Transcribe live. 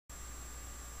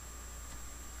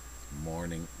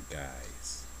morning,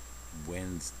 guys.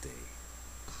 Wednesday,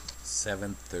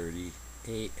 7:30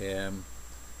 a.m.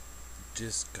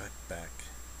 Just got back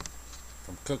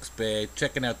from Cooks Bay,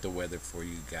 checking out the weather for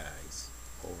you guys.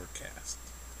 Overcast.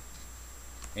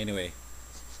 Anyway,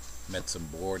 met some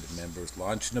board members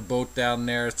launching a boat down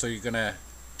there, so you're gonna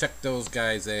check those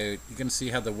guys out. You're gonna see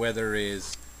how the weather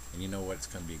is, and you know what? It's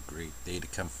gonna be a great day to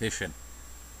come fishing.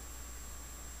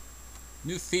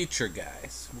 New feature,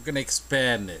 guys. We're gonna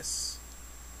expand this.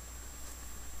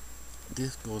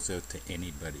 This goes out to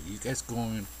anybody. You guys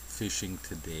going fishing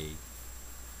today?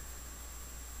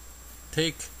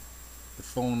 Take the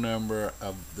phone number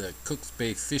of the Cooks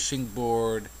Bay Fishing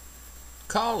Board.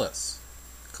 Call us.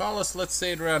 Call us, let's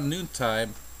say at around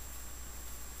noontime,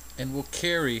 and we'll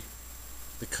carry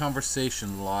the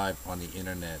conversation live on the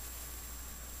internet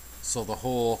so the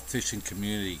whole fishing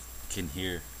community can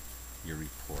hear your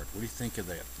report. What do you think of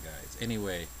that, guys?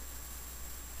 Anyway,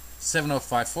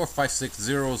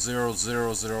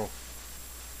 705-456-0000.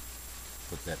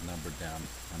 Put that number down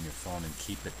on your phone and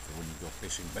keep it for when you go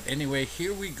fishing. But anyway,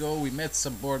 here we go. We met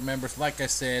some board members, like I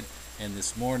said, and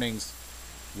this morning's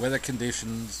weather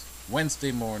conditions,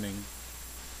 Wednesday morning,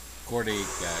 8,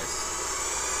 guys.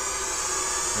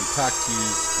 And talk to you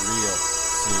real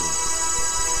soon.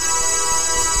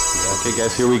 Okay,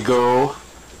 guys, here we go.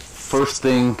 First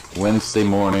thing Wednesday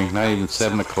morning, not even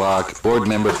 7 o'clock. Board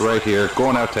members right here,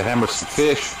 going out to hammer some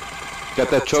fish. Got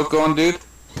that choke going, dude?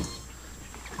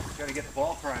 Gotta get the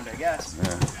ball primed, I guess.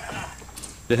 Yeah.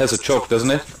 It has a choke,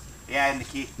 doesn't it? Yeah, and the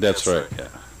key. That's right, yeah.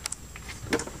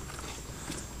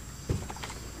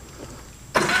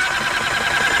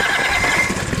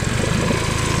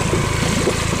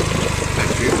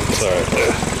 Sorry.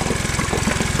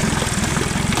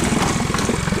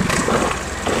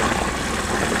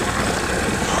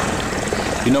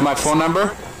 You know my phone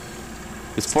number?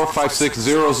 It's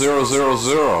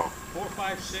 456-0000.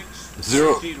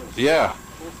 456 yeah.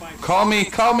 Call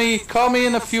me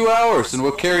in a few hours, and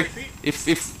we'll carry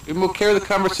we'll carry the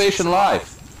conversation live.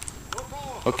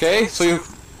 Okay? So you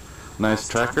nice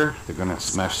tracker. They're gonna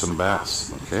smash some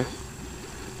bass. Okay.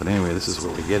 But anyway, this is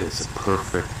what we get. It's a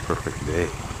perfect day.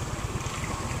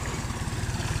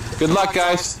 Good luck,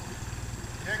 guys.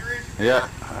 Yeah.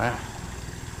 All right.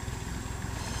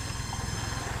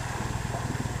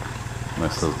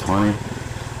 Nice little 20.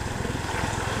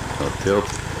 Little tilt.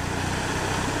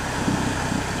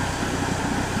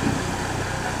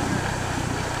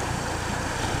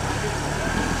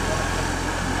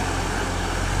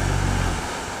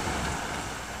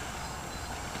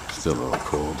 Still a little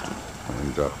cold. I'm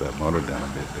gonna drop that motor down a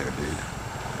bit there, dude.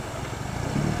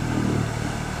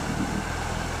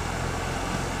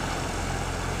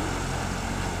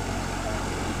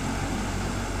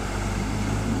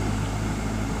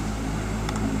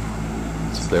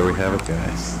 So there we have it,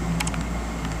 guys.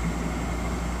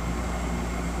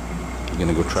 You're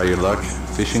gonna go try your luck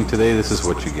fishing today? This is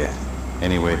what you get.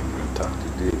 Anyway, we're gonna talk to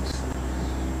dudes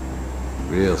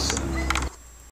real soon.